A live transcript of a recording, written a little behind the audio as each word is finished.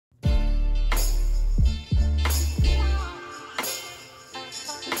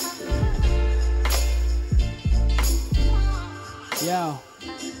Yo.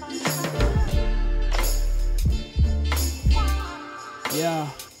 Yo.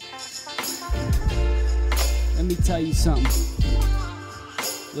 Let me tell you something.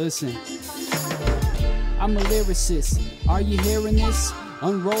 Listen. I'm a lyricist. Are you hearing this?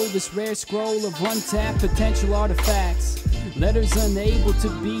 Unroll this rare scroll of untapped potential artifacts. Letters unable to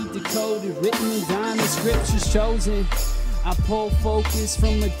be decoded, written in diamond scriptures chosen. I pull focus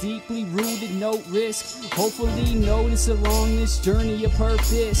from a deeply rooted note risk. Hopefully notice along this journey of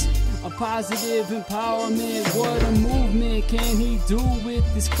purpose. A positive empowerment. What a movement can he do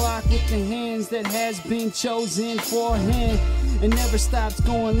with this clock with the hands that has been chosen for him? It never stops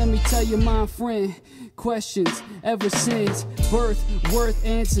going, let me tell you my friend. Questions ever since birth worth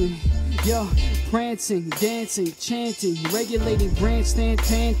answering. Yo, prancing, dancing, chanting, regulating, grandstand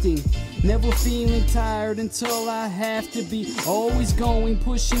panting. Never feeling tired until I have to be. Always going,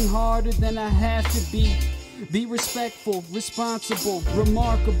 pushing harder than I have to be. Be respectful, responsible,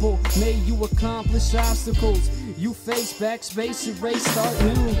 remarkable. May you accomplish obstacles you face, backspace, erase, start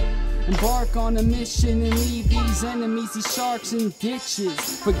new. Embark on a mission and leave these enemies, these sharks in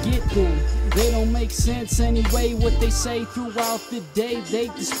ditches. Forget them, they don't make sense anyway. What they say throughout the day, they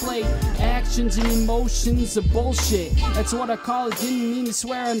display actions and emotions of bullshit. That's what I call it, didn't mean to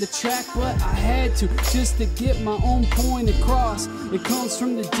swear on the track, but I had to, just to get my own point across. It comes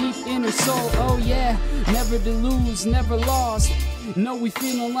from the deep inner soul, oh yeah. Never to lose, never lost. No, we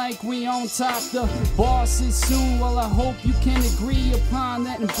feeling like we on top. The boss is soon. Well, I hope you can agree upon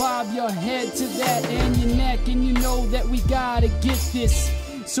that and bob your head to that and your neck, and you know that we gotta get this.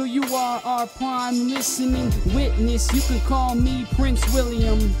 So you are our prime listening witness. You can call me Prince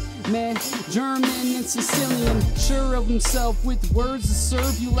William. Man, German and Sicilian, sure of himself with words to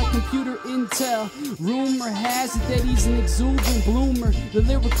serve you like computer intel. Rumor has it that he's an exuberant bloomer, the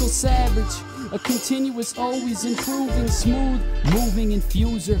lyrical savage, a continuous, always improving, smooth moving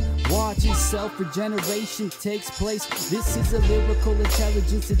infuser. Watch as self-regeneration takes place. This is a lyrical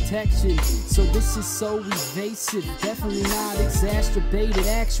intelligence detection, so this is so evasive, definitely not exacerbated,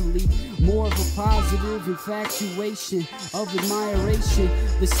 actually more of a positive infatuation of admiration.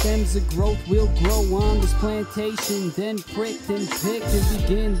 The stems of growth will grow on this plantation, then pricked and picked and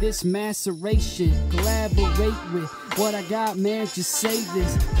begin this maceration. Collaborate with what I got, man, just say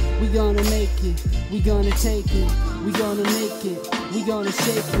this. We gonna make it, we gonna take it, we gonna make it, we gonna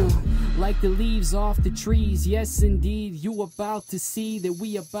shake them like the leaves off the trees. Yes indeed, you about to see that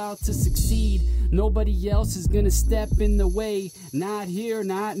we about to succeed. Nobody else is gonna step in the way. Not here,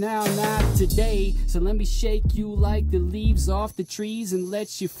 not now, not today. So let me shake you like the leaves off the trees and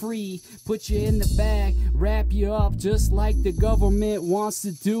let you free. Put you in the bag, wrap you up just like the government wants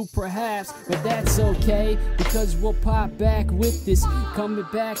to do perhaps. But that's okay, because we'll pop back with this. Coming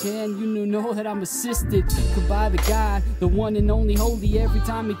back and you know that I'm assisted by the God, the one and only holy. Every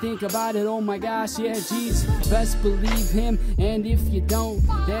time you think about it, oh my gosh, yeah, Jesus, best believe him. And if you don't,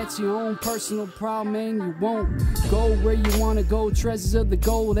 that's your own personal problem and you won't go where you want to go. Treasures of the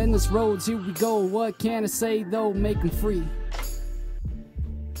gold, endless roads, here we go. What can I say though? Make them free.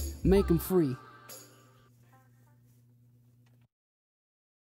 Make them free.